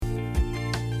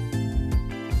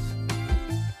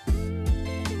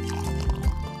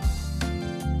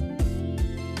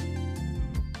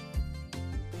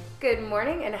Good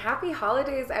morning and happy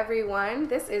holidays, everyone.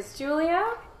 This is Julia.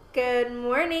 Good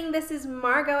morning. This is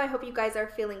Margot. I hope you guys are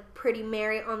feeling pretty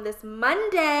merry on this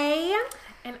Monday.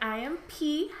 And I am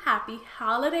P. Happy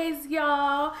holidays,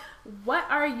 y'all. What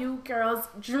are you girls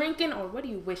drinking, or what do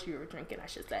you wish you were drinking, I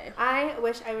should say? I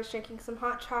wish I was drinking some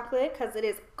hot chocolate because it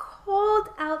is cold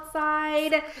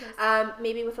outside.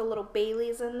 Maybe with a little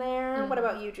Baileys in there. Mm-hmm. What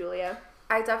about you, Julia?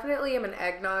 I definitely am an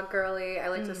eggnog girly. I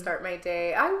like to start my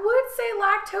day. I would say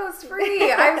lactose free.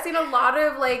 I've seen a lot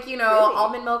of really?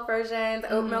 Almond milk versions,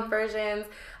 oat milk versions.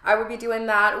 I would be doing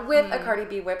that with a Cardi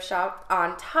B whip shot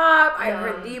on top. I've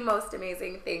heard the most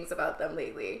amazing things about them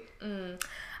lately.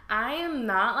 I am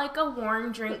not like a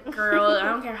warm drink girl. I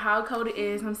don't care how cold it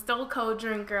is. I'm still a cold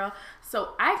drink girl.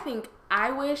 So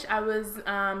I wish I was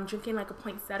drinking like a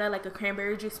poinsettia, like a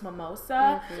cranberry juice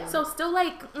mimosa. Mm-hmm. So still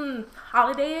like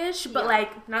holiday-ish, but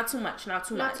like not too much. Not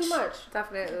too much.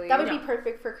 Definitely. That would be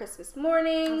perfect for Christmas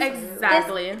morning.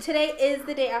 Exactly. Today is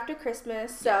the day after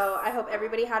Christmas, so I hope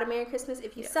everybody had a Merry Christmas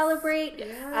if you celebrate.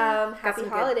 Yeah. Happy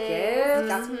holidays.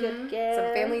 Got some good gifts.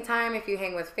 Some family time if you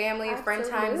hang with family. Absolutely.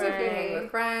 Friend times if you hang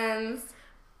with friends.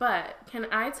 But can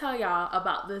I tell y'all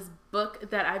about this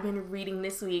book that I've been reading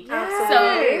this week? Yes.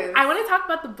 So I want to talk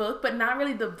about the book, but not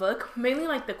really the book. Mainly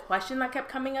like the question that kept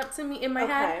coming up to me in my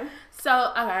head.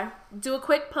 So, do a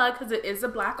quick plug because it is a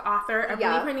Black author. I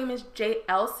believe her name is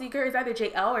J.L. Seeger. Is either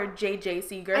J.L. or J.J.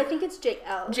 Seeger? I think it's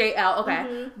J.L. J.L., okay.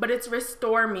 Mm-hmm. But it's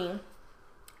Restore Me.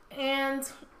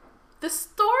 And the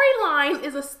storyline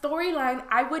is a storyline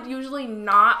I would usually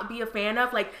not be a fan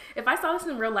of. Like, if I saw this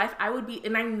in real life, I would be,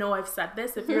 and I know I've said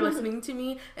this, if you're listening to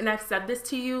me, and I've said this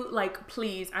to you, like,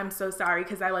 please, I'm so sorry,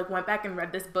 because I, went back and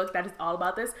read this book that is all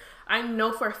about this. I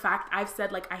know for a fact I've said,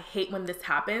 I hate when this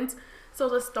happens. So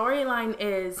the storyline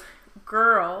is,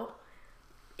 girl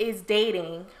is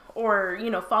dating, or,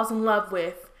 falls in love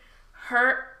with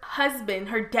her husband,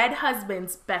 her dead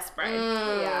husband's best friend.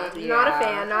 Not a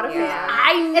fan.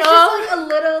 I know. It's just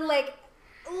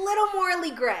a little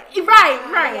morally gray. Right.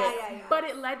 Yeah. But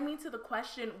it led me to the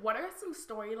question, what are some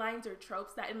storylines or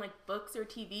tropes that in books or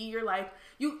TV you're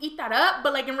you eat that up,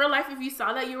 but in real life if you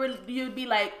saw that you'd be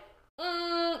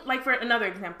for another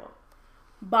example.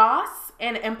 Boss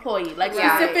and employee,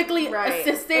 specifically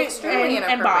assistant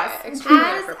and boss.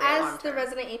 As the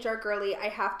resident HR girly, I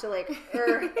have to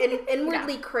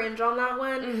inwardly cringe on that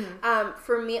one. Mm-hmm.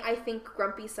 For me, I think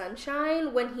Grumpy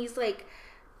Sunshine when he's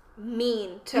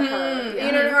mean to her,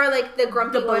 or the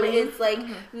grumpy one is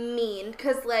mean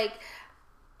because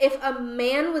if a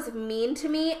man was mean to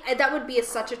me, that would be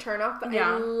such a turnoff. But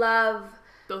I love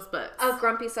those books of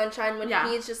Grumpy Sunshine when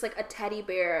he's just a teddy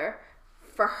bear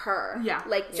for her. Yeah.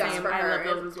 Just for her. I love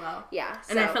those as well. Yeah.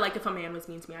 And I feel if a man was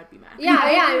mean to me, I'd be mad.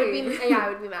 I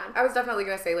would be mad. I was definitely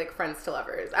going to say, friends to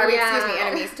lovers.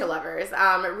 Enemies to lovers.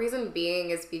 Reason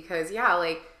being is because,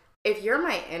 if you're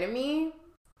my enemy,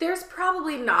 there's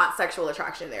probably not sexual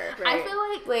attraction there. Right? I feel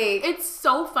it's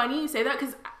so funny you say that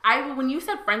because when you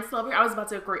said friends to lovers, I was about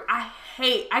to agree. I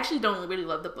actually don't really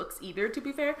love the books either, to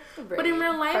be fair. Right. But in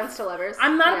real life, friends to lovers,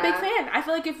 I'm not a big fan. I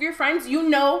feel if you're friends,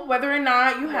 whether or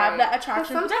not you have that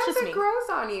attraction. But sometimes it grows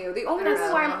on you. The only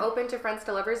reason why I'm open to friends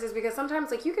to lovers is because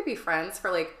sometimes you could be friends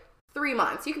for 3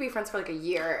 months. You could be friends for a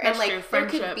year. That's and true. There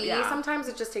could be sometimes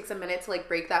it just takes a minute to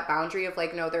break that boundary of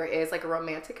no, there is a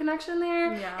romantic connection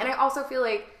there. Yeah. And I also feel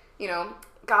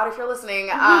God, if you're listening,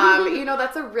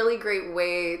 that's a really great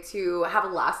way to have a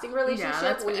lasting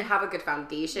relationship when you have a good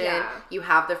foundation, you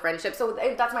have the friendship. So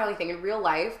that's my only thing. In real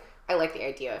life, I like the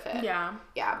idea of it. Yeah.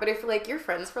 Yeah, but if you're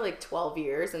friends for 12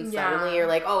 years and suddenly you're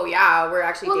oh yeah, we're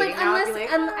actually dating now.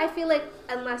 I feel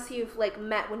unless you've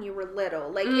met when you were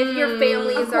little, if your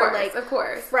families are of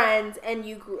course friends and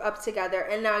you grew up together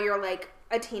and now you're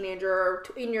a teenager or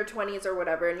in your 20s or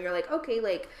whatever and you're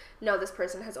okay, no, this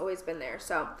person has always been there.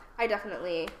 So I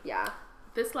definitely,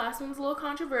 This last one's a little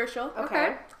controversial.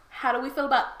 Okay. How do we feel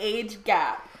about age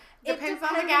gap? Depends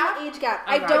on the gap. On the age gap.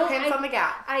 Depends on the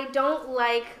gap. I don't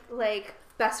like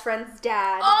best friend's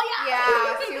dad. Oh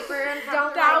yeah, super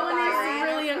uncomfortable. That one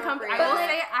is really uncomfortable. I will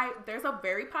say, there's a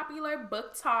very popular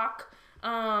book talk.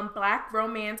 Black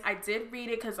romance. I did read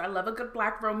it because I love a good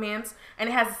Black romance, and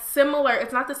it has similar.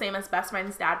 It's not the same as Best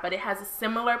Friend's Dad, but it has a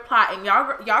similar plot. And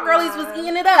y'all girlies was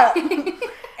eating it up.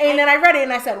 And then I read it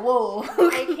and I said, "Whoa!"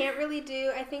 I can't really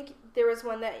do. I think there was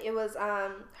one that it was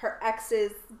her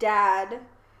ex's dad.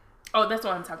 Oh, that's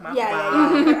what I'm talking about.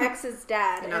 Yeah. Her ex's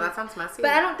dad. That sounds messy.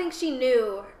 But I don't think she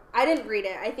knew. I didn't read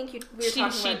it. I think we were talking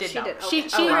about she did.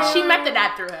 Okay. She met the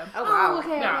dad through him. Oh wow.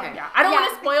 Okay. Yeah. I don't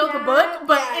want to spoil the book,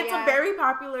 but it's a very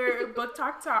popular book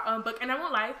talk book, and I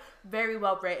won't lie, very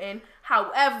well written.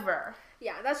 However,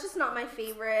 Yeah, that's just not my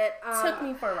favorite. Took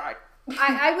me for a ride.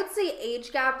 I would say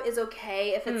age gap is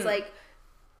okay if it's like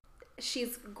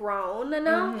she's grown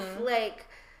enough. Like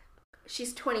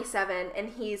she's 27 and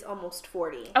he's almost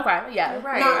 40. Okay, yeah.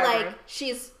 Right. Not like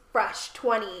she's fresh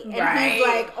 20 and he's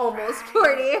like almost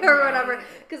 40 or whatever.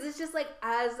 Because it's just like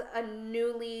as a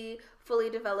newly fully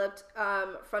developed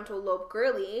frontal lobe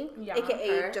girly,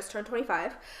 aka just turned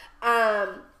 25,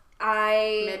 mid-20s.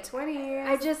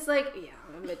 I just like,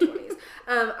 mid-20s.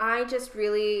 I just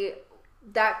really,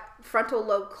 that frontal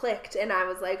lobe clicked and I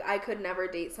was like, I could never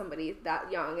date somebody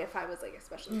that young if I was like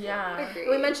especially young.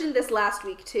 We mentioned this last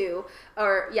week too,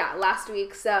 last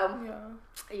week, so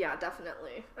yeah,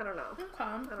 definitely. I don't know. Okay.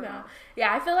 I don't know.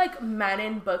 Yeah, I feel like men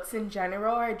in books in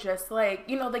general are just like,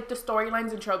 you know, like the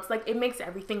storylines and tropes, like it makes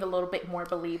everything a little bit more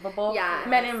believable. Yeah.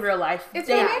 Men in real life, they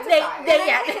don't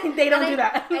do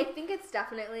that. I think it's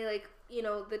definitely like, you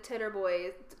know, the Twitter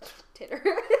boys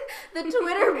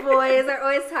are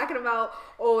always talking about,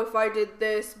 oh, if I did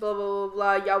this, blah, blah, blah,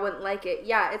 blah, y'all wouldn't like it.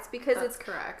 Yeah, it's because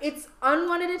it's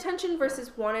unwanted attention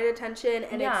versus wanted attention,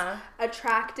 and it's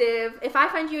attractive. If I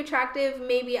find you attractive,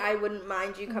 maybe I wouldn't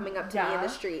mind you coming up to me in the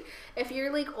street. If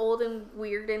you're, like, old and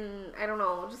weird and, I don't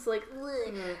know, just, like,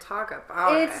 talk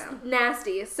about it. It's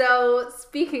nasty. So,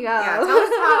 speaking of... Yeah, tell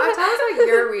us how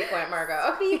your week went,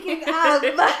 Margot. Speaking of...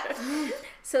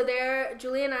 So there,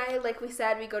 Julie and I, like we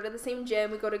said, we go to the same gym.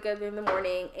 We go together in the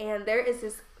morning, and there is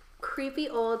this creepy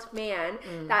old man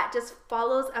that just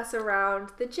follows us around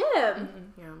the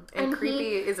gym. And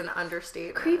creepy is an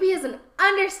understatement. Creepy is an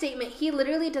understatement. He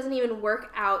literally doesn't even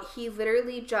work out. He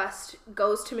literally just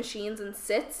goes to machines and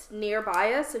sits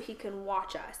nearby us so he can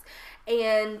watch us.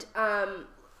 And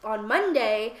on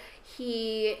Monday,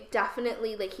 he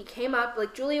definitely, like, he came up,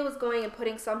 like, Julia was going and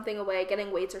putting something away,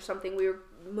 getting weights or something. We were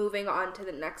moving on to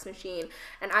the next machine,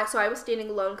 and I was standing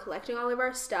alone collecting all of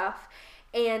our stuff,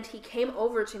 and he came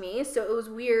over to me. So it was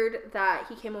weird that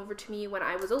he came over to me when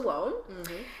I was alone,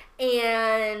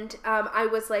 and I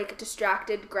was like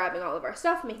distracted grabbing all of our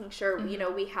stuff, making sure you know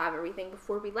we have everything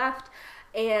before we left.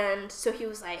 And so he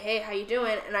was like, hey, how you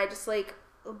doing? And I just like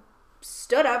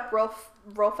stood up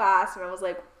real fast, and I was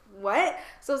like, what?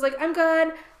 So I was like, I'm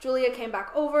good. Julia came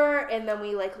back over, and then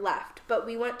we like left, but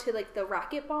we went to like the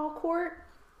racquetball court,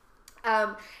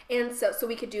 and so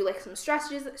we could do like some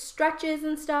stretches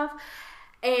and stuff.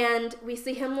 And we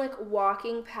see him like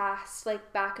walking past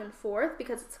like back and forth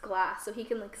because it's glass, so he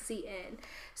can like see in.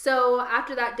 So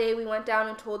after that day, we went down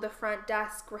and told the front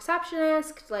desk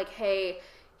receptionist like, hey,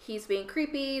 he's being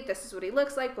creepy, this is what he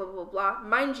looks like, blah blah blah.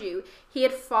 Mind you, he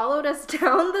had followed us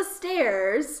down the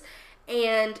stairs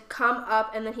and come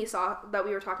up, and then he saw that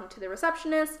we were talking to the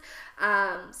receptionist,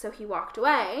 so he walked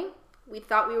away. We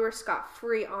thought we were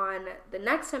scot-free on the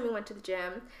next time we went to the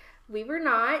gym. We were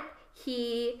not.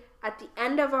 He, at the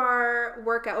end of our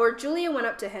workout, or Julia went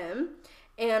up to him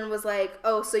and was like,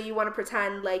 oh, so you want to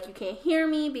pretend like you can't hear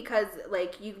me because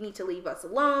like you need to leave us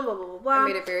alone, blah blah blah blah. I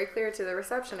made it very clear to the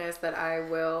receptionist that I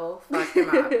will fuck him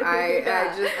up. I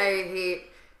hate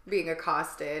being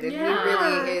accosted, and he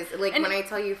really is like, and when I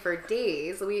tell you for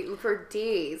days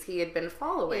he had been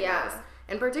following us,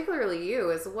 and particularly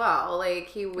you as well. Like,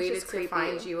 he waited to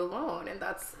find you alone, and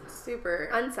that's super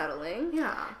unsettling.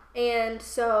 Yeah. And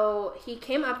so he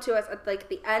came up to us at like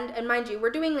the end, and mind you,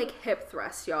 we're doing like hip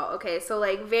thrusts, y'all. Okay, so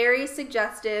like very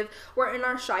suggestive. We're in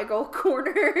our shy girl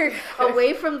corner,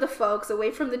 away from the folks, away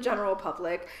from the general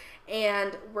public.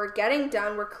 And we're getting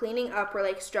done, we're cleaning up, we're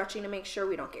like stretching to make sure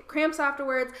we don't get cramps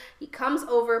afterwards. He comes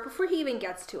over before he even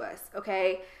gets to us,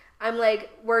 okay? I'm like,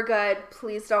 we're good,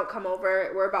 please don't come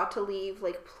over, we're about to leave,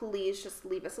 like, please just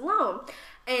leave us alone.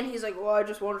 And he's like, well, I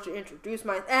just wanted to introduce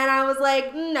myself. And I was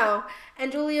like, no. And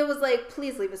Julia was like,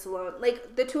 please leave us alone.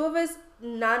 Like, the two of us,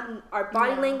 our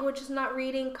body language is not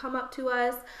reading, come up to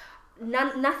us.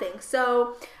 Nothing.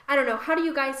 So I don't know. How do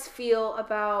you guys feel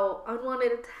about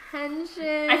unwanted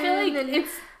attention? I feel like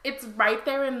it's right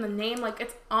there in the name. Like,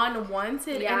 it's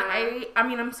unwanted. Yeah. And I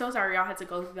mean, I'm so sorry y'all had to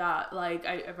go through that. Like,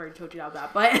 I've already told you all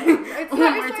that, but it's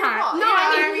one more time. No,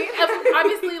 I mean,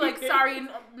 obviously, like, sorry,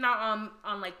 not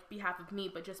on like behalf of me,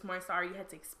 but just more sorry you had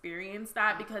to experience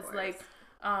that, because like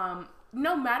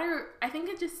no matter, I think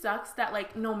it just sucks that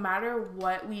like no matter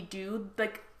what we do,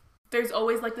 like, there's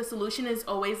always, like, the solution is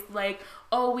always, like,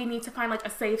 oh, we need to find, like, a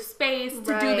safe space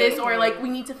to do this, or, like, we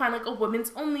need to find, like, a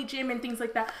women's only gym and things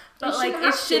like that. But, like,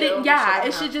 it shouldn't,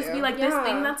 it should just be, like, this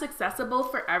thing that's accessible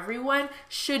for everyone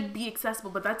should be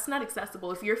accessible, but that's not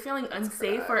accessible. If you're feeling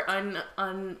unsafe or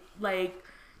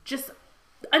just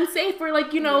unsafe, or,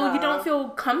 like, you know, you don't feel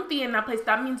comfy in that place,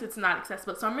 that means it's not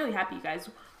accessible. So I'm really happy you guys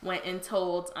went and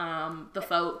told the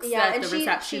folks that the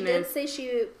receptionist. She did say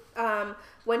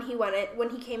when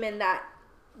he came in that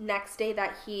next day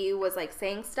that he was like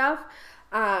saying stuff,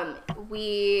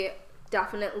 we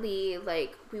definitely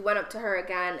like we went up to her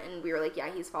again and we were like,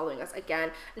 yeah, he's following us again.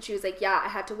 And she was like, yeah, I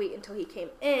had to wait until he came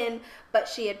in, but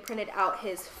she had printed out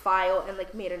his file and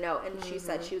like made a note, and she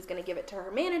said she was going to give it to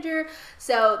her manager.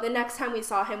 So the next time we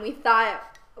saw him, we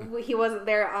thought he wasn't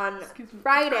there on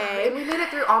Friday, and we made it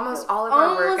through almost all of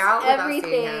our workout without seeing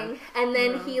him. And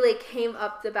then he like came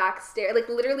up the back stairs. Like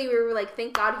literally, we were like,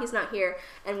 "Thank God he's not here."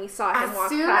 And we saw him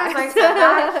walk past. As soon as I said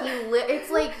that,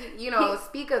 it's like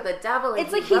speak of the devil.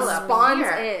 It's like he spawns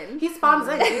in. He spawns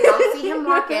in. You don't see him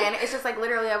walk in. It's just like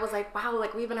literally, I was like, "Wow,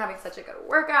 like we've been having such a good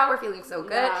workout. We're feeling so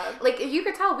good." Yeah. Like you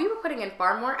could tell, we were putting in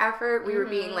far more effort. We were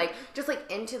being like just like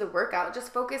into the workout,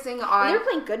 just focusing on. They were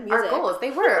playing good music. Our goals.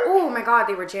 They were. Oh my God,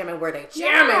 they were jamming. Were they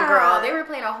jamming, girl? They were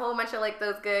playing a whole bunch of like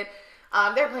those good.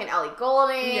 They were playing Ellie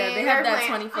Goulding. Yeah, they had that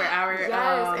 24-hour.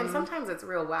 Yes, and sometimes it's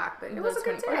real whack, but it was a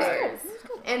good day.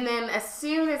 And then as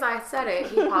soon as I said it,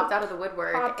 he popped out of the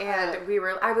woodwork, and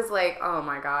I was like, oh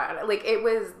my God, like it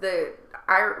was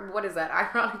what is that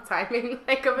ironic timing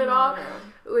like of it all?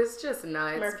 It was just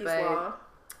nuts. Murphy's Law.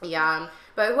 Yeah,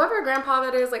 but whoever grandpa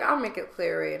that is, like, I'll make it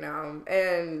clear right now.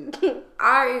 And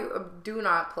I do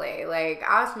not play. Like,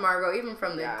 ask Margot, even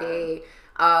from the day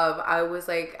of, I was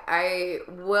like, I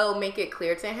will make it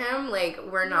clear to him, like,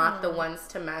 we're not the ones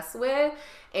to mess with.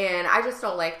 And I just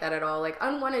don't like that at all. Like,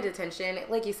 unwanted attention,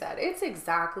 like you said, it's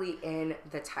exactly in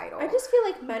the title. I just feel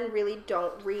like men really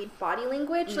don't read body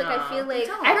language. No, like, I feel like...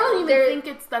 I don't even think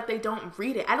it's that they don't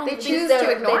read it. I don't they think choose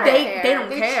to ignore it. They don't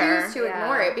care. They choose to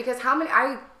ignore it. Because how many...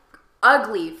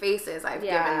 ugly faces I've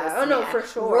given this man. No, for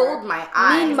sure. Rolled my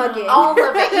eyes. Mean mugging. All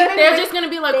of it. Even they're just going to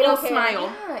be like, oh,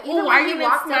 smile. Yeah. Even why are you you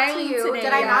walked up to smiling you, today?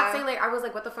 did I not say, like, I was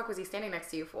like, what the fuck was he standing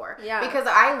next to you for? Yeah. Because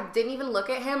I didn't even look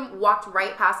at him, walked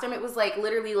right past him. It was like,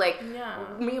 literally, like,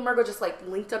 me and Margot just, like,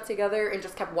 linked up together and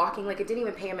just kept walking. Like, it didn't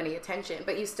even pay him any attention.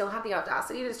 But you still have the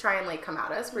audacity to just try and, like, come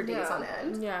at us for days on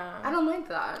end. Yeah. I don't like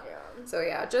that. Yeah. So,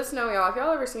 yeah, just know, y'all, if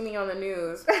y'all ever see me on the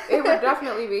news, it would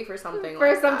definitely be for something like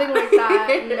that. For something like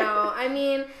that. No, I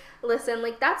mean... Listen,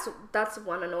 like, that's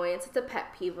one annoyance. It's a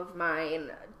pet peeve of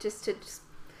mine, just to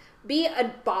be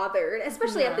bothered,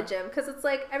 especially at the gym, because it's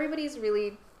like everybody's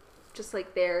really just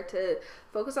like there to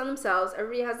focus on themselves.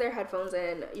 Everybody has their headphones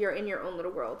in. You're in your own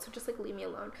little world, so just like leave me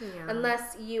alone. Yeah.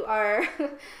 Unless you are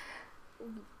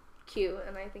cute,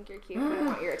 and I think you're cute, but I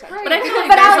want your attention. Right. But I feel like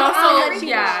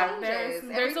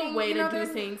there's a way to do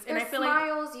things, and I feel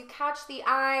smiles, you catch the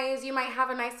eyes, you might have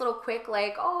a nice little quick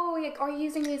like, oh, like, are you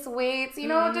using these weights? You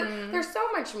know, there's so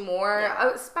much more,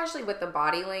 especially with the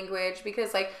body language,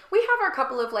 because like we have our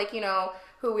couple of like,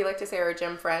 who we like to say are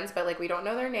gym friends, but like we don't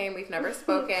know their name, we've never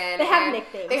spoken. They have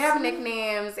nicknames. They have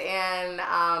nicknames, and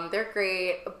they're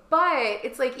great. But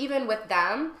it's like even with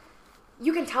them,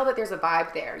 you can tell that there's a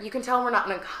vibe there. You can tell we're not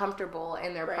uncomfortable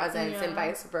in their presence, and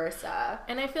vice versa.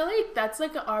 And I feel like that's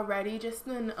like already just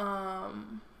an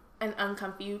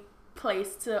uncomfy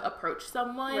place to approach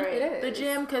someone. Right. It is. The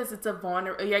gym, because it's a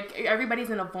vulnerable, like everybody's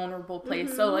in a vulnerable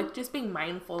place. So like just being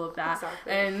mindful of that.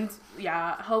 Exactly. And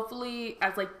hopefully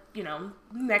as like,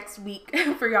 next week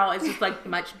for y'all is just like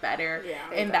much better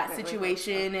in that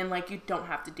situation, and like you don't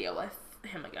have to deal with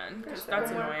him again, because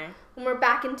that's annoying. When we're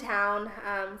back in town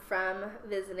from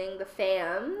visiting the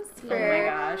fams for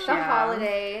the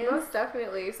holidays. Most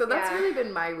definitely. So that's really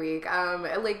been my week.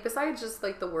 Like besides just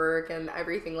like the work and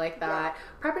everything like that,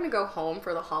 prepping to go home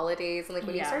for the holidays, and like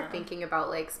when you start thinking about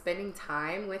like spending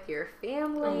time with your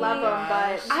family. I love them,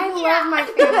 but I love my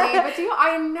family. But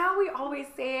I know we always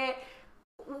say it.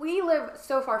 We live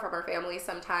so far from our family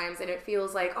sometimes, and it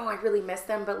feels like, oh, I really miss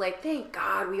them, but like, thank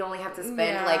God we only have to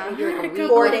spend like maybe like a week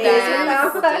 4 with days them, a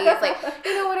couple days, like,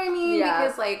 you know what I mean?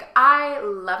 Because like I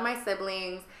love my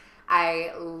siblings,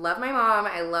 I love my mom,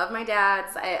 I love my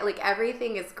dads, like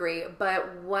everything is great, but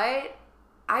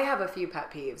I have a few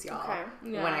pet peeves, y'all,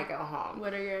 when I go home.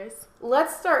 What are yours?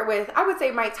 Let's start with, I would say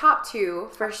my top two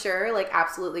for sure, like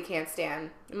absolutely can't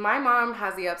stand. My mom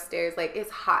has the upstairs, like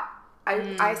it's hot.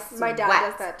 I sweat. My dad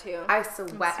does that too. I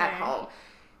sweat at home.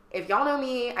 If y'all know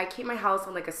me, I keep my house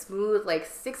on like a smooth, like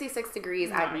 66 degrees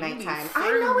at nighttime.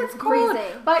 I know it's cold,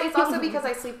 but it's also because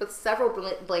I sleep with several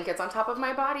blankets on top of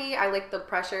my body. I like the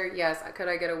pressure. Yes, could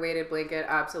I get a weighted blanket?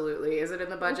 Absolutely. Is it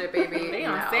in the budget, baby? They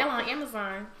on sale on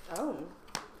Amazon. Oh.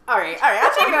 All right.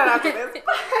 I'll check it out after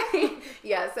this.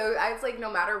 Yeah, so it's like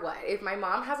no matter what, if my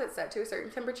mom has it set to a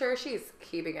certain temperature, she's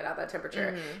keeping it at that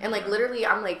temperature. And like literally,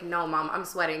 I'm like, no, Mom, I'm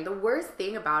sweating. The worst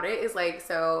thing about it is like,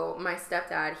 so my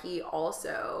stepdad, he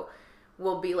also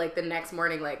will be like the next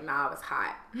morning like, nah, I was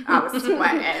hot. I was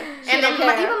sweating. And then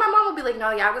even my mom will be like,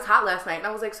 no, yeah, I was hot last night. And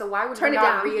I was like, so why would you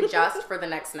not readjust for the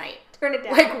next night? Turn it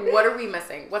down. Like, what are we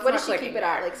missing? What does she keep it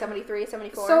at? Like 73,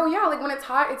 74? So, yeah, like when it's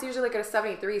hot, it's usually like a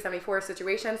 73, 74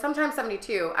 situation. Sometimes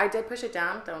 72. I did push it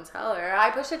down. Don't tell her. I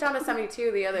pushed it down to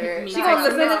 72 the other. She gonna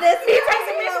listen to this. Me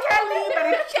texting Miss Kelly.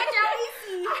 Better check your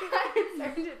AC.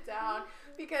 I turned it down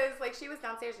because like she was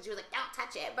downstairs and she was like, don't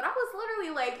touch it. But I was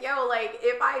literally like, yo, like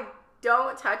if I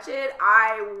don't touch it,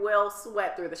 I will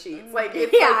sweat through the sheets. Like,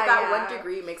 it's like that 1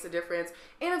 degree makes a difference.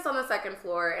 And it's on the second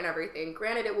floor and everything.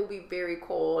 Granted, it will be very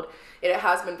cold. It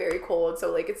has been very cold.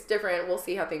 So, like, it's different. We'll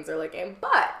see how things are looking.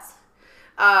 But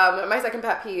my second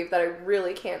pet peeve that I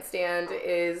really can't stand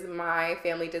is my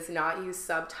family does not use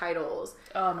subtitles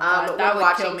when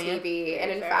watching TV. And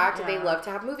in fact, they love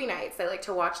to have movie nights. They like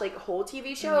to watch, like, whole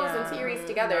TV shows and series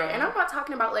together. And I'm not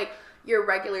talking about, like, your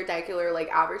regular, like,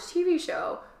 average TV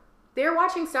show. They're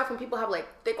watching stuff when people have, like,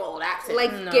 thick old accents.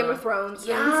 Like Game of Thrones.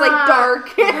 Yeah. It's, like,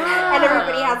 dark. Yeah. And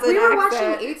everybody has an accent. We were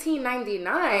watching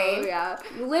 1899. Oh, yeah.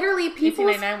 Literally, people...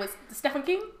 1899 was Stephen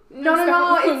King? No.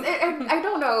 I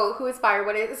don't know who it's by or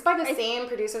what it is. It's by the same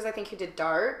producers, I think, who did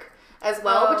Dark as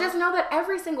well. But just know that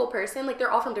every single person, like,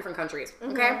 they're all from different countries,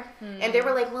 okay? Mm-hmm. And they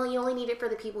were like, well, you only need it for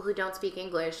the people who don't speak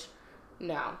English.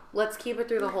 No. Let's keep it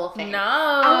through the whole thing. No.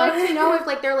 I like to know if,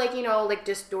 like, they're, like, you know, like,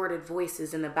 distorted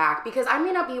voices in the back. Because I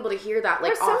may not be able to hear that,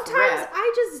 like, off sometimes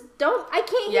I just don't. I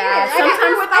can't hear it.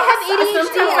 Sometimes I have ADHD.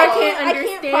 Sometimes I can't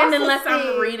understand unless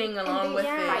I'm reading along with it.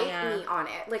 And they fight me on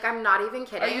it. Like, I'm not even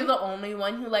kidding. Are you the only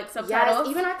one who likes subtitles? Yes.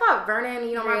 Even I thought Vernon,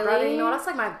 you know, my brother, you know, that's,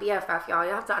 like, my BFF, y'all.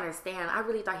 You have to understand. I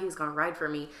really thought he was going to ride for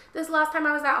me. This last time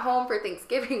I was at home for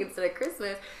Thanksgiving instead of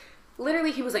Christmas,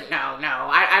 literally, he was like, no,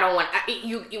 I don't want,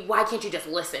 you, why can't you just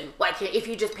listen? Why can't, if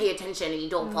you just pay attention and you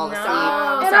don't fall asleep?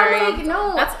 And sorry. I'm like,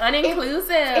 no. That's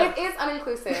uninclusive. It is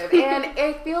uninclusive. And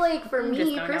I feel like for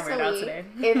me personally,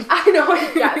 if I know,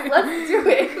 yes, let's do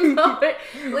it. But,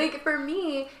 like, for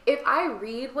me, if I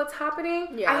read what's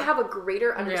happening, I have a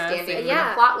greater understanding for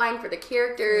the plot line, for the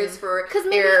characters, for because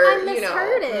maybe I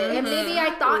misheard it. And maybe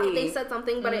I thought they said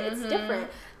something, but it's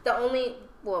different.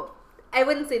 I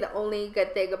wouldn't say the only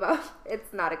good thing about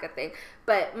it's not a good thing,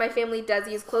 but my family does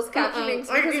use closed captioning.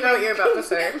 You know what you're about to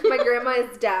say. My grandma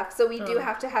is deaf, so we do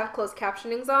have to have closed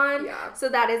captionings on. Yeah. So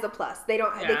that is a plus. They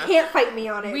can't fight me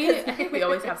on it. I think we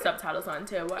always have subtitles on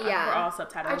too. We're all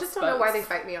subtitles. I just don't know why they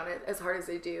fight me on it as hard as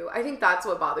they do. I think that's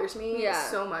what bothers me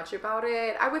so much about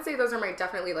it. I would say those are my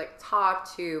definitely like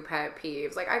top 2 pet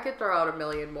peeves. Like I could throw out a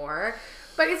million more.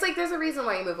 But it's like there's a reason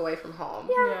why you move away from home.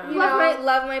 Yeah.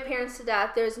 Love my parents to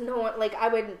death. There's no one like I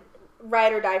would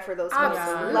ride or die for those folks.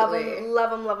 Love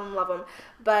them.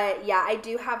 But yeah, I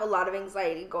do have a lot of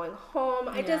anxiety going home.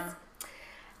 I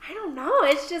don't know.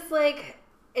 It's just like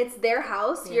it's their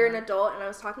house. You're an adult, and I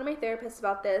was talking to my therapist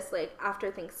about this like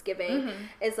after Thanksgiving.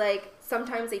 It's like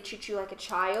sometimes they treat you like a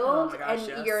child,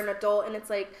 you're an adult, and it's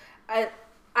like I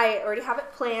already have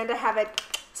it planned. I have it.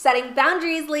 Setting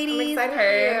boundaries, ladies. I'm excited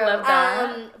for you. Love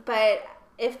that. But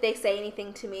if they say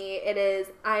anything to me, it is,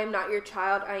 I am not your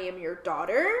child, I am your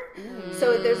daughter.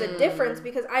 So there's a difference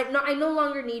because I no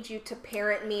longer need you to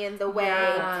parent me in the way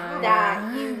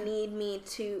that you need me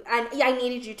to. And I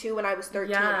needed you to when I was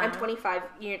 13. I'm 25.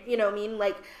 You know what I mean?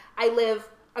 Like, I live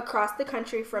across the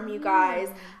country from you guys.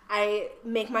 I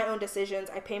make my own decisions.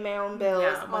 I pay my own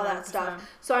bills, all that stuff.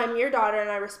 So I'm your daughter and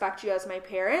I respect you as my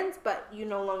parents, but you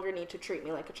no longer need to treat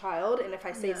me like a child. And if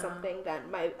I say something, then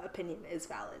my opinion is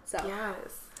valid. So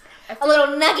a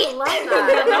little nugget. Love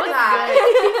that.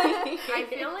 I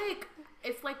feel like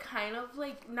it's like kind of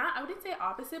like not, I wouldn't say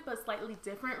opposite, but slightly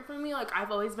different for me. Like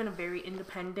I've always been a very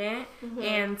independent,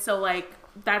 and so like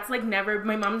that's like never,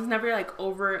 my mom's never like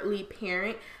overtly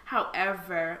parent.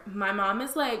 However, my mom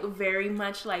is like very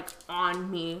much like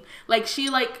on me. Like she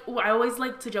like, I always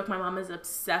like to joke my mom is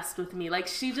obsessed with me. Like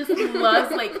she just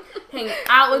loves like hanging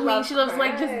out with me. She loves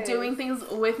like just doing things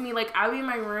with me. Like I'll be in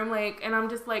my room like, and I'm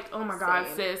just like, oh my God,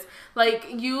 sis. Like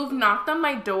you've knocked on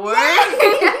my door.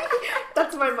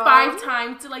 That's my mom. 5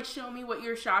 times to like show me what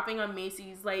you're shopping on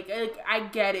Macy's. Like I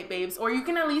get it, babes. Or you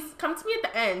can at least come to me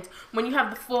at the end when you have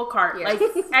the full cart. Like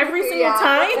every single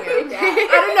time. I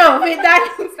don't know.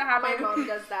 That needs to happen. My mom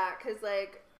does that because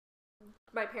like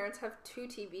my parents have 2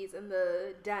 TVs in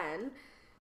the den.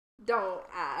 Don't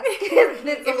ask.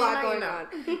 It's a lot going on.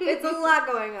 It's a lot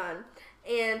going on.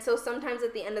 And so sometimes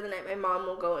at the end of the night, my mom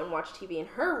will go and watch TV in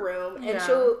her room, and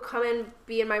she'll come and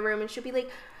be in my room, and she'll be like,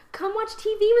 come watch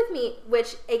TV with me,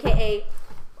 which, AKA,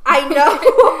 I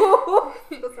know.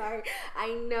 So sorry.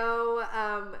 I know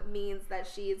means that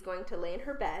she is going to lay in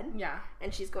her bed. Yeah.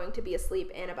 And she's going to be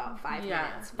asleep in about 5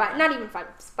 minutes. Not even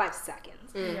 5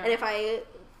 seconds. And if I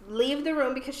leave the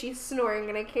room because she's snoring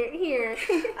and I can't hear,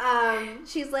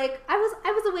 she's like, I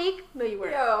was awake. No, you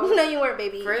weren't. No, you weren't,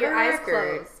 baby. Your eyes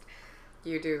closed.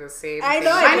 You do the same thing.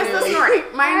 Minus the snoring.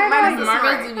 Minus the snoring.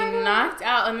 Margo's to be knocked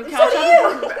out on the couch.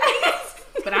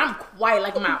 But I'm quiet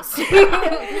like a mouse. But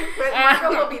Margo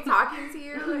will be talking to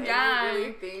you. Yeah. And you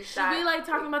really think she'll be like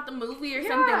talking about the movie or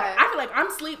something. Like, I feel like I'm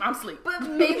asleep. But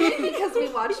maybe because we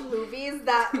watch movies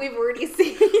that we've already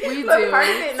seen. We do. Part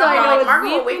of it, so Margo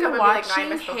will wake up and be like,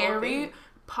 watching Harry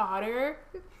Potter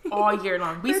all year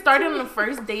long. We started on the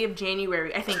first day of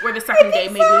January, I think. Or the second day,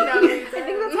 maybe. I think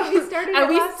that's how we started. And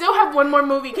we still have one more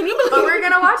movie. Can you believe? But we're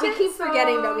gonna watch it. We keep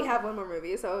forgetting that we have one more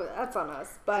movie, so that's on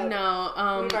us. But no,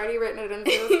 we've already written it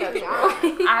into the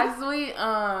schedule. As we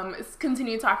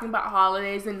continue talking about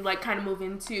holidays and like kind of move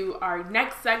into our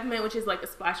next segment, which is like a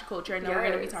splash of culture. I know we're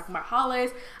gonna be talking about holidays.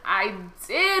 I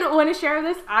did want to share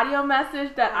this audio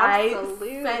message that I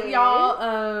sent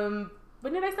y'all.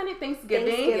 When did I send it?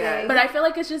 Thanksgiving. Yes. But I feel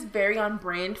like it's just very on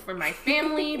brand for my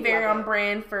family, very on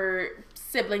brand for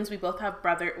siblings. We all have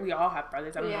brothers.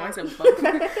 I don't know why I said both.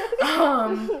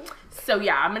 So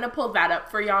yeah, I'm going to pull that up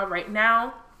for y'all right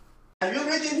now.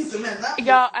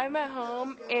 Y'all, I'm at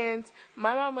home and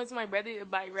my mom wants my brother to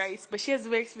buy rice, but she has a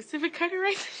very specific kind of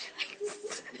rice she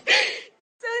likes.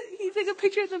 So he took a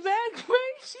picture of the bag,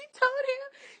 right? She told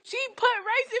him she put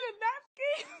rice in a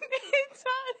napkin and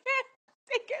told him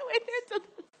take it with her to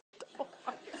the store.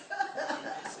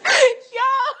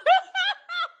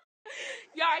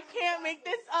 Y'all, I can't make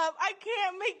this up. I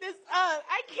can't.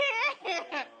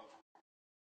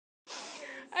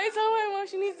 I told my mom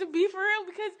she needs to be for real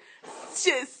because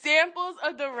samples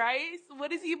of the rice.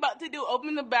 What is he about to do?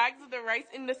 Open the bags of the rice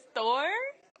in the store?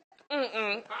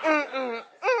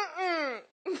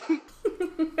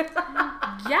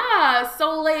 Yeah,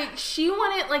 so like she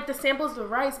wanted like the samples of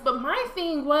rice, but my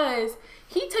thing was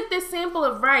he took this sample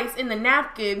of rice in the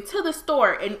napkin to the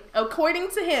store, and according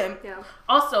to him,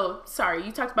 also, sorry,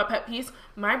 you talked about pet peeves.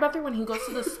 My brother, when he goes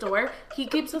to the store, he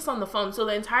keeps us on the phone. So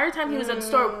the entire time he was at the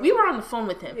store, we were on the phone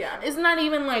with him. Yeah. It's not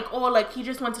even like, like he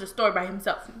just went to the store by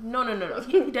himself. No.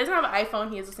 He doesn't have an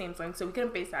iPhone. He has a Samsung, so we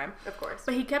couldn't FaceTime. Of course.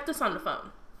 But he kept us on the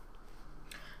phone.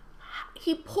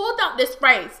 He pulled out this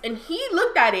rice and he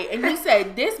looked at it and he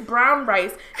said, this brown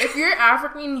rice, if you're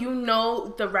African, you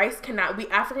know the rice cannot, we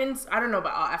Africans, I don't know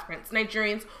about all Africans,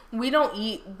 Nigerians, we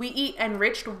eat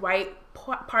enriched white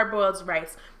parboiled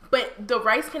rice. But the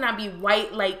rice cannot be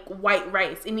white like white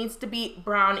rice. It needs to be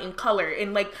brown in color.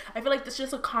 And like, I feel like that's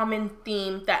just a common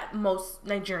theme that most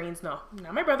Nigerians know.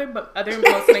 Not my brother, but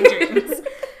most Nigerians.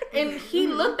 And he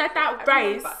looked at that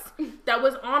rice that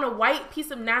was on a white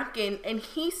piece of napkin and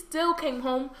he still came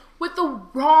home with the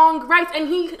wrong rice. And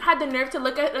he had the nerve to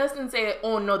look at us and say,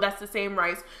 oh no, that's the same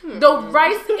rice. The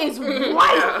rice is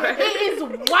white. It is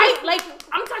white. Like,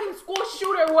 I'm talking school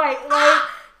shooter white. Like,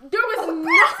 there was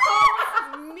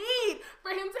no need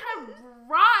for him to have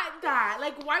brought that.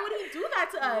 Like, why would he do that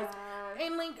to us?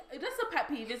 And like, that's a pet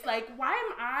peeve. It's like, why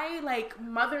am I like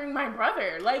mothering my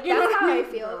brother? Like, that's how I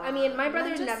feel. I mean, my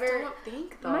brother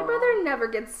never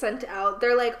gets sent out.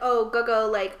 They're like, oh, go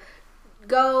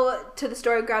to the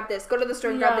store and grab this. Go to the store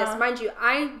and grab this. Mind you,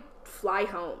 I fly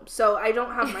home, so I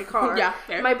don't have my car.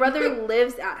 Fair. My brother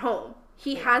lives at home.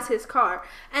 He has his car,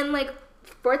 and like,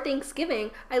 for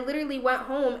Thanksgiving, I literally went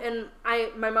home and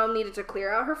my mom needed to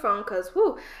clear out her phone because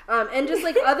and just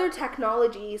like other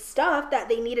technology stuff that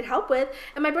they needed help with,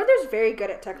 and my brother's very good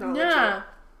at technology. Yeah.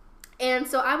 And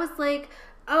so I was like,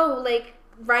 oh, like,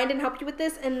 Ryan didn't help you with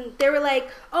this? And they were like,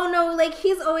 oh no, like,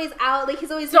 he's always out, like,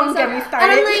 he's always don't get me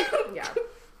started. And I'm like,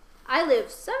 I live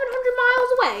 700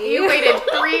 miles away. You waited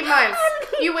 3 months.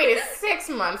 You waited 6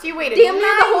 months. You waited damn 9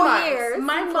 near the whole months. year.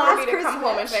 My mom to come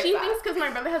home and fix she that. thinks because my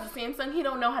brother has a Samsung, he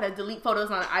don't know how to delete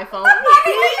photos on an iPhone.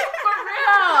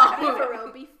 For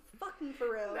real. Be fucking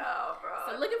for real. No, bro.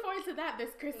 So looking forward to that this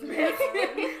Christmas.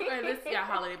 Or this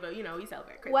holiday, but you know, we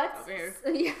celebrate Christmas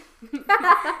over here.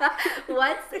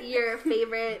 What's your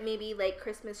favorite maybe like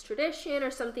Christmas tradition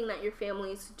or something that your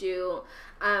families do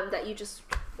that you just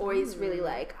always really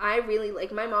like? I really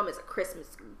like, my mom is a Christmas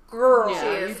girl.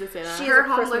 Yeah, she's her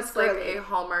home looks like a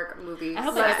Hallmark movie. I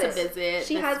hope I get to visit.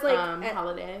 She has like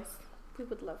holidays. We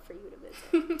would love for you to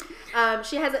visit.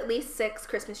 She has at least 6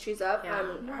 Christmas trees up.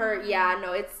 And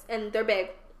they're big.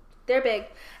 They're big.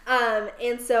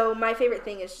 And so my favorite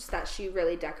thing is just that she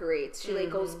really decorates. She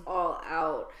like goes all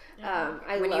out.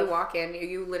 When you walk in,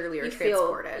 you literally are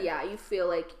transported. You feel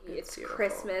like it's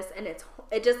Christmas, and it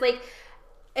just like,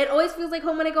 it always feels like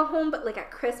home when I go home, but like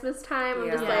at Christmas time,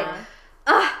 I'm just like,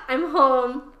 I'm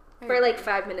home for like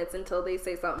 5 minutes until they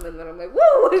say something, and then I'm like,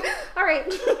 woo! All right.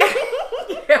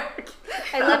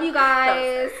 I love you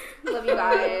guys. Love you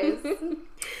guys.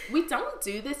 We don't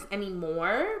do this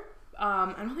anymore.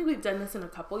 I don't think we've done this in a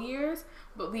couple years,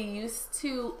 but we used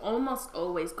to almost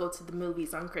always go to the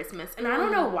movies on Christmas. And I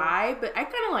don't know why, but I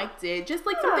kind of liked it. Just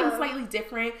like something slightly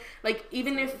different. Like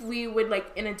even if we would like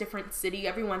in a different city,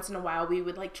 every once in a while we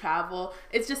would like travel.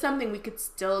 It's just something we could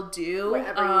still do.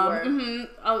 Wherever you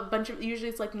were. A bunch of, usually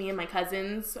it's like me and my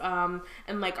cousins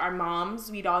and like our moms.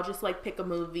 We'd all just like pick a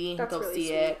movie and go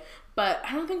see it. But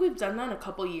I don't think we've done that in a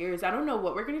couple years. I don't know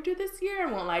what we're going to do this year. I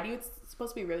won't lie to you. It's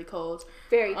supposed to be really cold.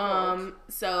 Very cold.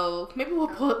 So maybe we'll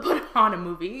put on a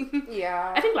movie.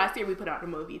 Yeah. I think last year we put on a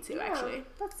movie too, actually.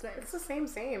 That's nice. It's the same.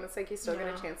 It's like you still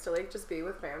get a chance to like just be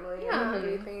with family Yeah. and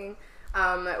everything.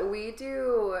 We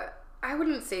do, I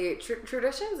wouldn't say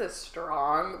traditions is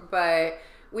strong, but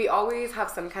we always have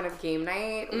some kind of game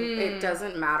night. It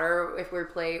doesn't matter if we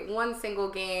play one single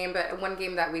game, but one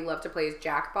game that we love to play is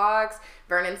Jackbox.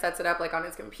 Vernon sets it up like on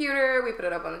his computer. We put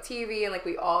it up on the TV and like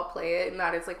we all play it. And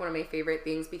that is like one of my favorite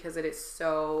things because it is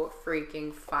so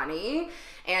freaking funny.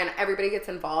 And everybody gets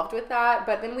involved with that.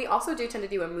 But then we also do tend to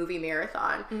do a movie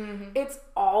marathon. It's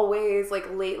always like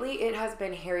lately it has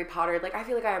been Harry Potter. Like I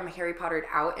feel like I am Harry Pottered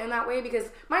out in that way because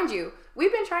mind you,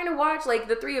 we've been trying to watch, like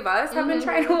the three of us have been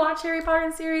trying to watch Harry Potter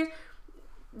in series.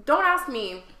 Don't ask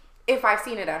me if I've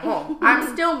seen it at home.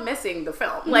 I'm still missing the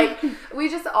film. Like, we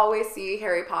just always see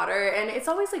Harry Potter, and it's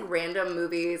always like random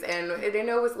movies, and I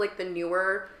know it was like the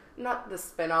newer, not the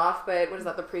spin-off, but what is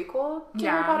that, the prequel to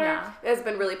Harry Potter? It's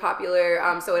been really popular,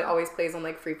 so it always plays on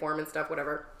like Freeform and stuff,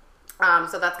 whatever.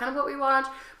 So that's kind of what we watch.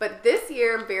 But this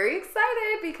year, I'm very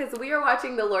excited because we are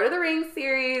watching the Lord of the Rings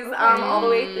series all the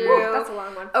way through. Ooh, that's a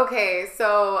long one. Okay,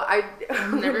 so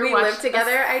we lived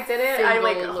together. I did it. I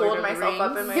like holed myself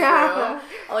up in my room.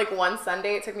 Like one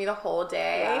Sunday, it took me the whole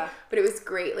day, but it was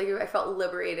great. Like I felt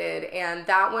liberated. And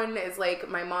that one is like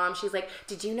my mom. She's like,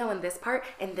 "Did you know in this part,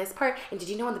 and this part, and did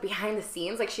you know in the behind the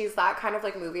scenes?" Like she's that kind of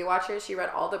like movie watcher. She read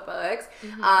all the books.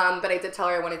 But I did tell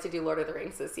her I wanted to do Lord of the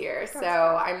Rings this year, so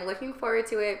I'm looking forward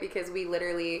to it because we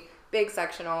literally big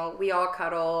sectional, we all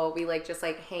cuddle, we like just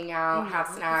like hang out, have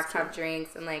snacks, have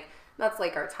drinks, and like that's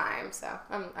like our time. So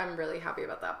I'm really happy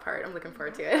about that part. I'm looking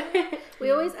forward to it.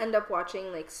 We always end up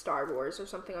watching like Star Wars or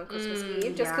something on Christmas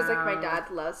Eve just because like my dad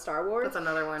loves Star Wars. That's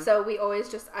another one. So we always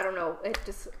just, I don't know, it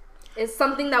just is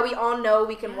something that we all know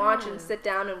we can watch and sit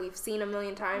down and we've seen a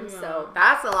million times. So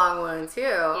that's a long one too.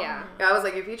 Yeah. I was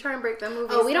like, if you try and break them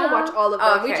movies, we don't watch all of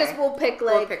them. Okay. We just will pick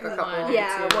like we'll pick a couple,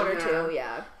 one or two.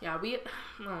 Yeah. I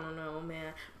don't know,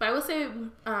 man. But I will say,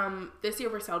 this year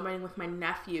we're celebrating with my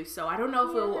nephew, so I don't know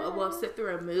if we'll sit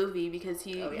through a movie because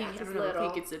he I don't know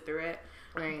if he could sit through it.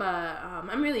 Right. But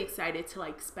I'm really excited to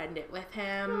like spend it with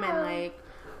him and like.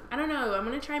 I don't know. I'm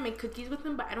going to try and make cookies with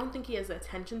him, but I don't think he has the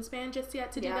attention span just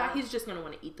yet to do that. He's just going to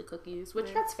want to eat the cookies,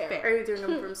 which that's fair. Are you doing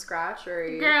them from scratch? Or are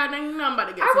you... Girl, now you know I'm about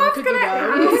to get some cookie dough.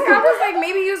 I was like,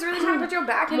 maybe you was really trying to put your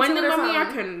back into it or something.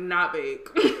 I cannot bake.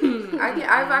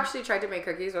 I've actually tried to make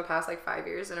cookies for the past like 5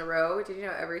 years in a row. Did you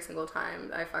know every single time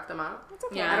I fuck them up? That's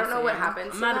okay. Yeah, I don't know what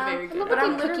happens. I'm not a very good but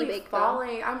I'm literally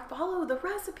following. I follow the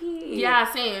recipe. Yeah,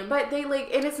 same. But they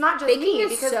like, and it's not just me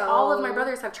because all of my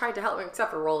brothers have tried to help me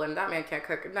except for Roland. That man can't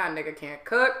cook. That nigga can't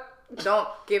cook. Don't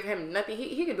give him nothing.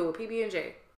 He can do a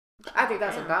PB&J. I think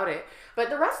that's about it. But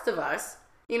the rest of us,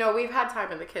 you know, we've had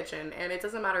time in the kitchen, and it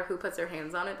doesn't matter who puts their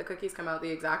hands on it. The cookies come out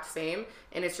the exact same,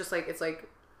 and it's just like it's like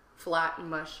flat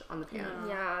mush on the pan.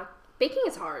 Yeah, baking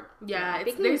is hard. Yeah,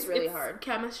 baking is really hard.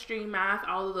 Chemistry, math,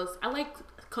 all of those. I like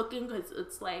cooking because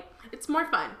it's like it's more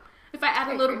fun. If I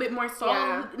add a little bit more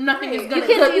salt, nothing is gonna.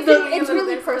 It's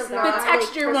really personal. The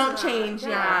texture won't change.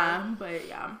 Yeah, but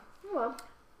yeah. Well.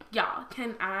 Y'all,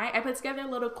 I put together a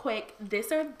little quick this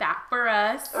or that for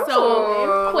us. Ooh,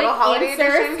 so, quick holiday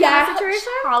answers. Yeah,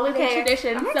 holiday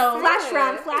tradition. So, flash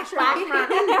round.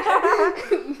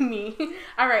 Me.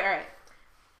 All right.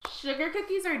 Sugar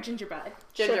cookies or gingerbread?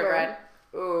 Gingerbread.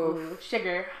 Ooh.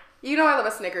 Sugar. You know I love a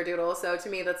snickerdoodle, so to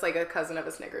me that's like a cousin of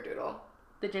a snickerdoodle.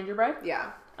 The gingerbread?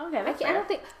 Yeah. Okay, that's fair. I don't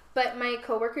think... But my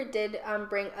coworker did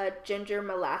bring a ginger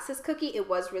molasses cookie. It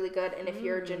was really good, and if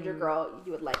you're a ginger girl,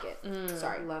 you would like it.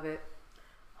 Sorry. Love it.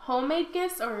 Homemade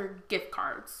gifts or gift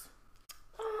cards?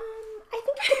 I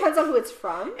think it depends on who it's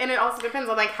from. And it also depends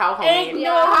on like how homemade.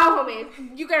 How homemade.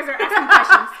 You guys are asking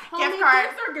questions. Gift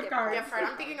cards or gift cards? Gift card.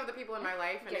 I'm thinking of the people in my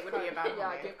life, and it would be about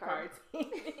homemade. Gift cards.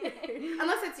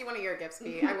 Unless it's one of your gifts,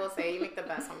 B. I will say you make the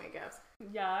best homemade gifts.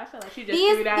 Yeah, I feel like she just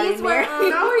threw that in were,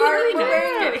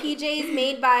 there. our PJs made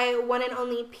made by one and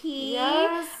only P.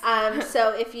 Yes.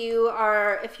 So if you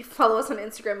follow us on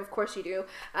Instagram, of course you do,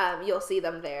 you'll see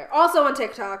them there. Also on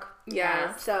TikTok.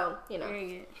 Yeah. So,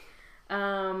 candy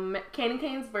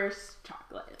canes versus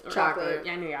chocolate. Chocolate.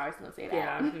 Yeah, I knew you always gonna say that.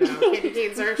 Yeah, no. Candy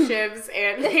canes are shivs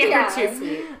and they are too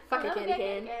sweet. Fuck a candy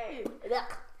cane.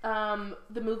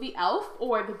 The movie Elf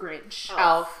or The Grinch?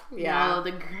 Elf. Yeah. No,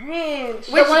 The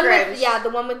Grinch. Which Grinch? The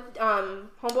one with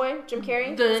Homeboy, Jim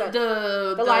Carrey.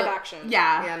 The live action.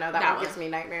 Yeah. Yeah, no, that one gives me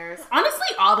nightmares. Honestly,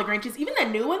 all the Grinches, even the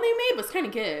new one they made was kind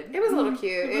of good. It was a little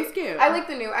cute. It was cute.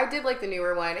 I did like the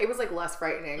newer one. It was like less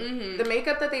frightening. Mm-hmm. The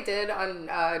makeup that they did on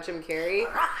Jim Carrey.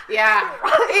 Yeah.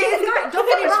 Don't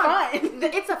get me wrong.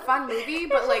 It's a fun movie,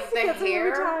 but like the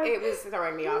hair, it was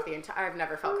throwing me off the entire. I've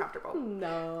never felt comfortable.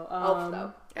 No. Elf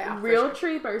though. Yeah, real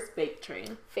tree versus fake tree.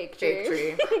 Fake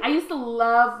tree. I used to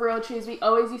love real trees. We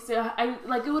always used to.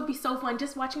 It would be so fun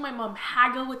just watching my mom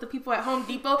haggle with the people at Home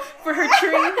Depot for her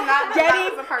tree.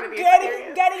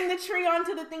 Getting the tree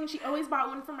onto the thing. She always bought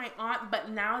one for my aunt, but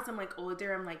now as I'm like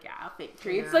older, I'm like, fake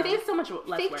tree. Yeah. It's like it's so much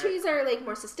less fake work. Trees are like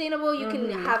more sustainable. You can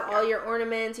have all your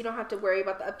ornaments. You don't have to worry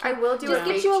about the upkeep. I will do just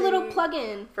get you a little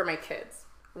plug-in for my kids.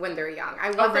 When they're young,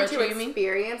 I want them to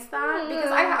experience that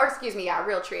because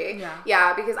real tree.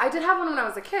 Yeah, because I did have one when I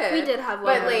was a kid. We did have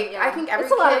one, but I think every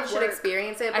kid should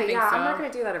experience it. But I'm not going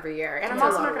to do that every year, and I'm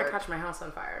also not going to catch my house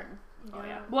on fire. Oh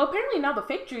yeah. Well, apparently now the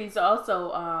fake trees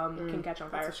also can catch on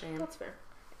fire. That's a shame. That's fair.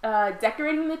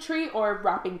 Decorating the tree or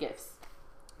wrapping gifts.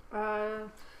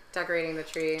 Decorating the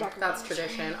tree. That's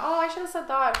tradition. Oh, I should have said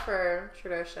that for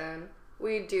tradition.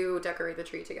 We do decorate the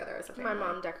tree together as a family. My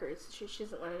mom decorates. She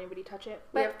doesn't let anybody touch it.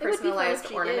 We have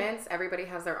personalized ornaments. Everybody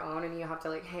has their own, and you have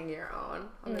to hang your own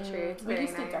on the tree. It's very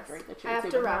nice. Decorate the tree. I have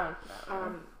to wrap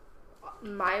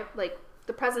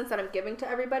the presents that I'm giving to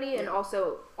everybody, and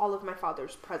also all of my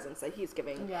father's presents that he's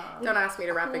giving. Yeah. Don't ask me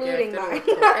to wrap a gift.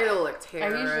 It'll look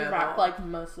terrible. I usually wrap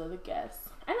most of the gifts.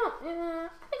 I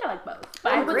think I like both.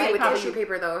 But I'm great with tissue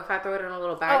paper though. If I throw it in a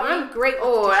little bag. Oh, I'm great.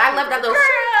 I love that little.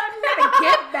 Not a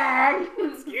gift bag.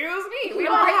 Excuse me. We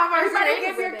don't have our strengths.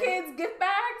 Give your kids gift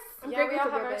bags. We all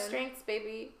have our strengths,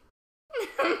 baby.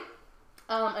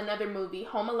 Another movie,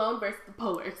 Home Alone versus The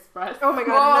Polar Express. Oh my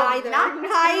god,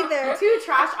 neither. Two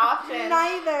trash options.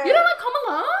 Neither. You don't like Home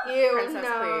Alone? Ew, Princess,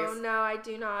 please. No, I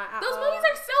do not. Those movies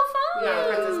are so fun. No,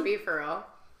 Princess, be for real.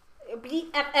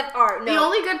 BFFR. No. The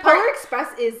only good part. Polar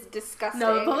Express is disgusting.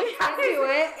 No, Polar Express. Do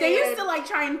it. They used to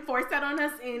try and force that on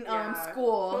us in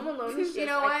school. Home Alone is just, you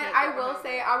know what? I will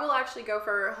say I will actually go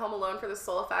for Home Alone for the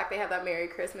sole fact they have that Merry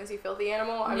Christmas, you filthy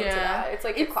animal. I'm into that. It's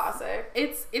a classic.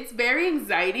 It's very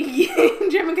anxiety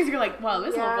driven because you're like, wow,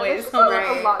 this little boy is home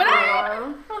alone. But I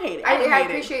don't hate it. I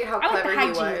appreciate how clever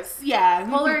he was. Yeah.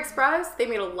 Polar Express, they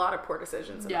made a lot of poor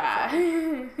decisions. Yeah.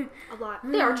 A lot.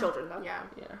 They are children though. Yeah.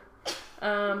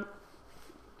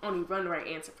 Only one right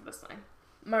answer for this one.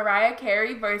 Mariah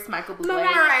Carey versus Michael Bublé.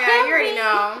 Mariah, you already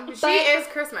know. She is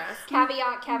Christmas.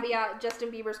 Caveat, Justin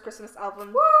Bieber's Christmas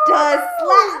album does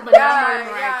slap. But not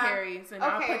Mariah Carey's, and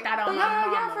I'll put that on my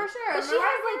mama. Yeah, for sure. But she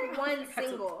has one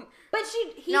single. But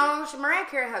Mariah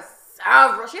Carey has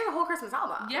several. She has a whole Christmas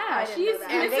album. Yeah, she's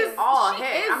and they all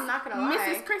hit. I'm not gonna lie.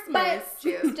 Mrs. Christmas. But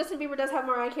Justin Bieber does have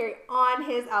Mariah Carey on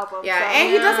his album. Yeah,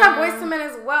 and he does have Boyz II Men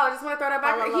as well. I just want to throw that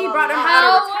back. He brought him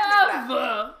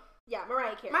out. Yeah,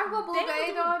 Mariah Carey. Michael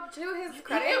Bublé, though, to his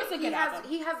credit,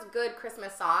 he has good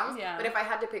Christmas songs. Yeah. But if I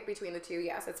had to pick between the two,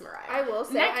 yes, it's Mariah. I will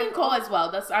say Nat King Cole as well.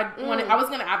 I was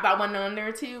gonna add that one on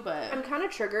there too, but I'm kind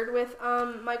of triggered with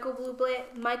Michael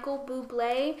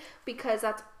Bublé because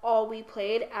that's all we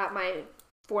played at my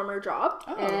former job.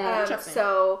 Oh, interesting.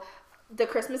 So the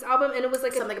Christmas album, and it was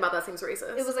like something about that seems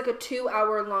racist. It was like a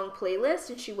 2-hour long playlist,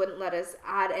 and she wouldn't let us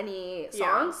add any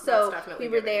songs. So we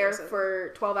were there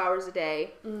for 12 hours a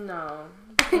day. No.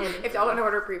 If y'all don't know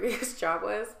what her previous job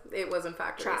was, it was in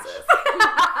fact trash. Racist.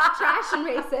 Trash and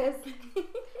racist.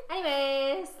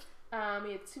 Anyways.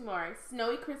 We have two more.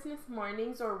 Snowy Christmas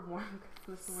mornings or warm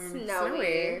Christmas mornings?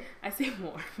 Snowy. I say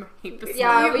warm. I hate the snow.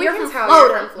 Yeah, we can tell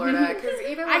you're from Florida. Because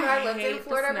even when I lived in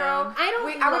Florida, bro,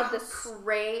 I would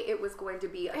pray it was going to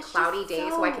be a cloudy day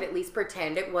so I could at least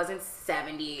pretend it wasn't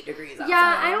 78 degrees outside.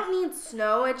 Yeah, I don't need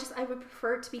snow. I would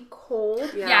prefer it to be cold.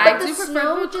 Yeah, I do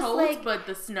prefer the cold, but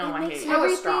the snow I hate. Snow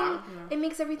is strong. It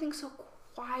makes everything so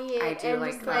quiet. I do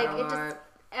like that a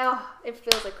lot. It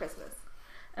feels like Christmas.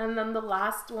 And then the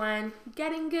last one,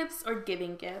 getting gifts or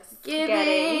giving gifts?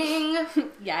 Getting.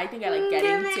 Yeah, I think I like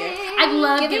getting too. I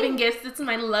love giving gifts. It's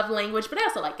my love language, but I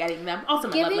also like getting them. Also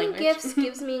my love language. Giving gifts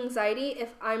gives me anxiety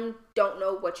if I don't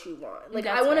know what you want. Like,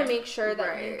 I want to make sure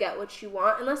that you get what you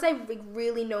want. Unless I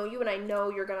really know you and I know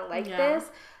you're going to like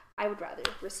this, I would rather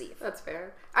receive. That's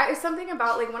fair. It's something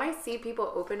about, like, when I see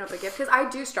people open up a gift, because I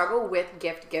do struggle with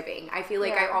gift giving. I feel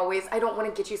like I don't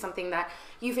want to get you something that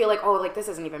you feel like, oh, like, this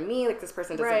isn't even me. Like, this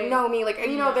person doesn't know me. Like,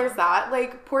 you know, there's that,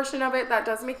 like, portion of it that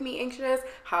does make me anxious.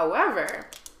 However,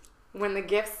 when the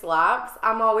gift slaps,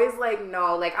 I'm always like,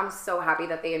 no, like, I'm so happy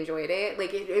that they enjoyed it.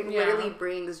 Like, it literally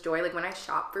brings joy. Like, when I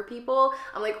shop for people,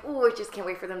 I'm like, oh, I just can't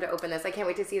wait for them to open this. I can't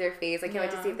wait to see their face. I can't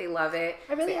wait to see if they love it.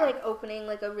 I really like opening,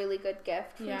 like, a really good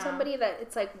gift from somebody that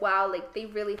it's like, wow, like, they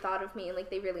really thought of me and, like,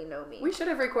 they really know me. We should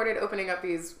have recorded opening up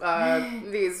these matching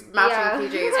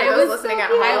PJs for those listening at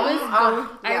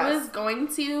home. I was going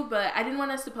to, but I didn't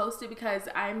want us to post it because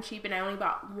I'm cheap and I only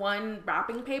bought one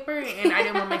wrapping paper and I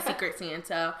didn't want my Secret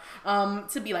Santa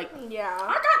to be like, I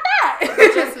got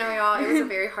that. Just know, y'all, it was a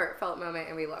very heartfelt moment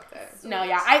and we loved it. No,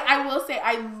 yeah, I will say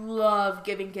I love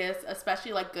giving gifts,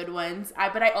 especially like good ones.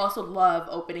 But I also love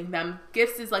opening them.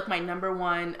 Gifts is like my number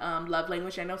one love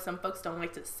language. I know some folks don't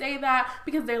like to say that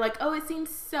because they're like, oh, it seems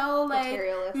so like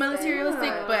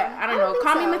materialistic, but I don't know.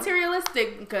 Call me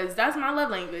materialistic because that's my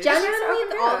love language.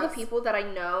 Genuinely, all the people that I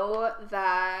know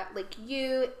that like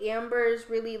you, Amber's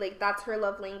really like that's her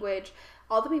love language.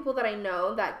 All the people that I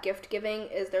know that gift giving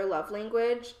is their love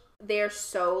language, they're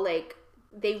so, like,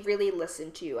 they really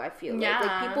listen to you, I feel like.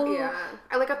 Like, people who...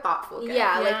 I like a thoughtful gift.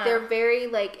 Like, they're very,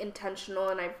 like, intentional,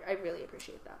 and I really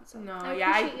appreciate that. So, I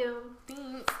appreciate you.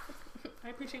 Thanks. I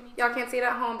appreciate you. Y'all can't see it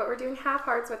at home, but we're doing half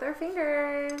hearts with our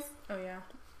fingers. Oh, yeah.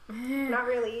 Not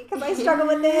really, because I struggle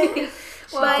with it.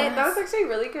 Well, that was actually a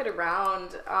really good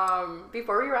round.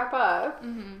 Before we wrap up,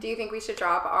 do you think we should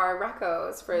drop our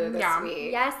recos for this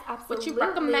week? Yes, absolutely. What you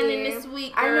recommending this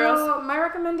week, girls? I know, my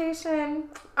recommendation,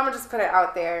 I'm going to just put it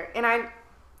out there, and I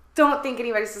don't think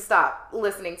anybody should stop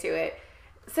listening to it.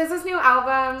 SZA's new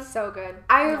album, so good.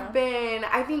 I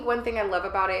think one thing I love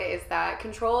about it is that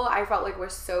Control, I felt like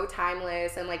was so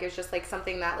timeless and like it's just like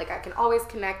something that like I can always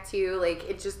connect to. Like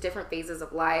it's just different phases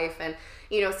of life and,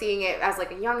 you know, seeing it as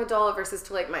like a young adult versus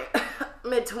to like my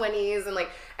mid-20s and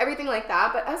like everything like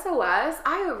that. But SOS,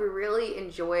 I have really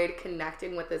enjoyed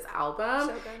connecting with this album.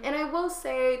 So good. And I will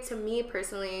say, to me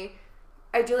personally,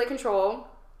 I do like Control.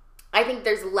 I think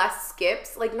there's less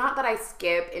skips. Like, not that I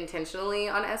skip intentionally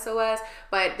on SOS,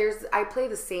 but I play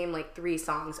the same, like, 3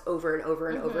 songs over and over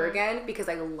and over again because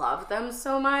I love them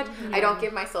so much. I don't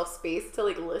give myself space to,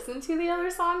 like, listen to the other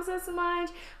songs as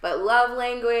much. But Love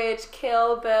Language,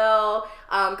 Kill Bill,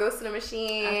 Ghost in a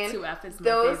Machine. F2F is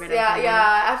my favorite.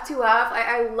 F2F.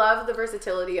 I love the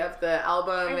versatility of the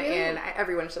album,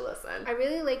 everyone should listen. I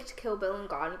really liked Kill Bill and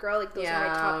Gone Girl. Like, those are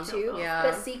my top 2.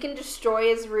 But Seek and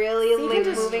Destroy is really, like,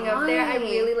 moving up there. I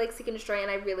really like Seek and Destroy,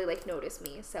 and I really like Notice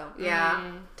Me. So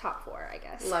top 4, I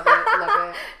guess. Love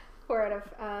it. 4 out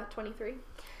of 23.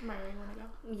 My go.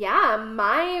 Yeah,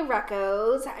 my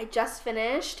recos I just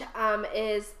finished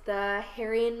is the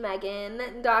Harry and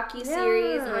Meghan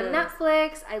docu-series on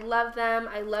Netflix. I love them.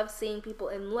 I love seeing people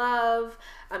in love.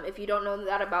 If you don't know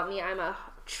that about me, I'm a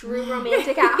true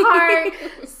romantic at heart.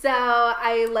 So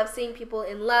I love seeing people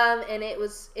in love, and it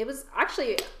was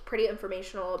actually pretty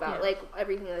informational about like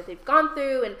everything that they've gone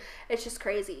through, and it's just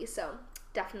crazy. So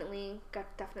definitely get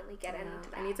into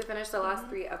that. I need to finish the last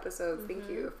 3 episodes. Thank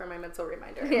you for my mental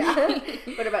reminder.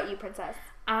 What about you, Princess?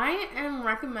 I am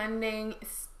recommending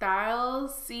Style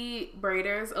C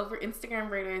braiders over Instagram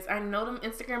braiders. I know them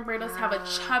Instagram braiders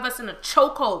have us in a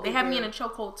chokehold. They have me in a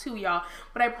chokehold too, y'all.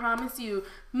 But I promise you,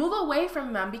 move away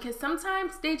from them because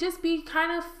sometimes they just be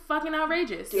kind of fucking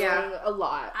outrageous. Doing a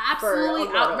lot. Absolutely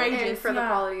outrageous. And for the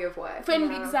quality of what?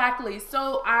 Exactly.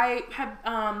 So I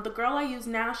have the girl I use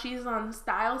now, she's on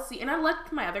Style C, and I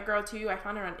like my other girl too. I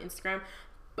found her on Instagram.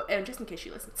 And just in case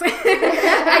she listens,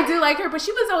 I do like her, but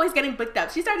she was always getting booked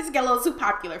up. She started to get a little too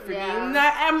popular for me. And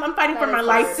I'm fighting for my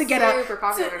life to get a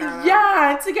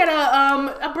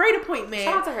braid appointment.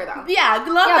 Shout out to her though. Yeah,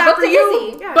 love that for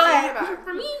you. Yeah, but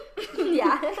for me,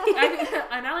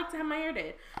 and I like to have my hair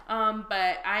did.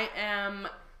 But I am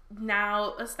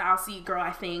now a Style C girl,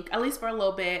 I think, at least for a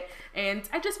little bit, and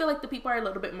I just feel like the people are a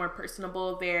little bit more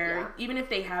personable there, even if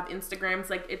they have Instagrams.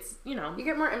 Like, it's, you know, you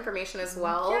get more information as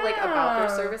well, like about their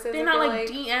services. They're not like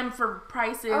DM for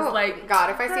prices. Oh, like, God,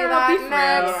 if I see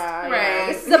that, right.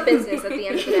 This is a business at the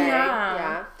end of the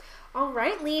day. All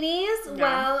right, ladies.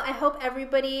 Well, I hope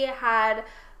everybody had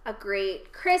a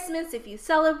great Christmas. If you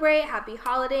celebrate, happy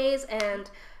holidays,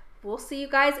 and we'll see you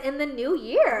guys in the new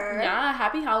year. Yeah,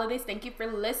 happy holidays. Thank you for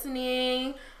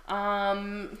listening.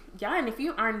 And if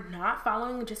you are not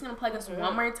following, I'm just going to plug us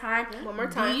one more time.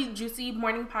 The Juicy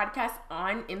Morning Podcast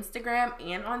on Instagram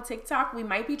and on TikTok. We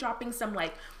might be dropping some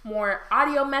like more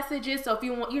audio messages. So if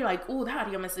you're like, ooh, that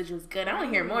audio message was good, I want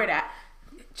to hear more of that.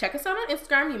 check us out on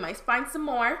Instagram. You might find some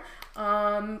more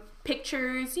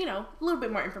pictures, you know, a little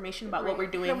bit more information about what we're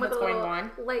doing, what's going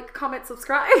on. Like, comment,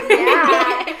 subscribe.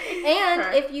 Yeah.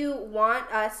 And if you want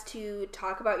us to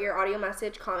talk about your audio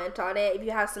message, comment on it. If you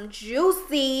have some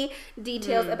juicy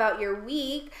details about your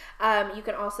week, you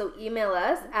can also email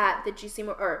us at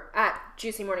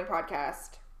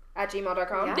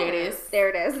juicymorningpodcast@gmail.com. Yeah. There it is. There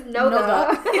it is.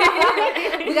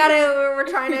 We're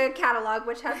trying to catalog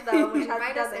which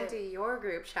Invite us doesn't. into your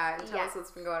group chat and tell us what's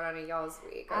been going on in y'all's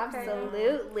week. Okay?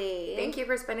 Absolutely. Thank you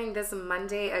for spending this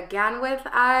Monday again with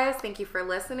us. Thank you for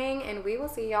listening, and we will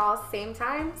see y'all same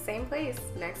time, same place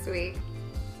next week.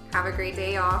 Have a great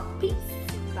day, y'all. Peace.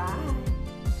 Bye.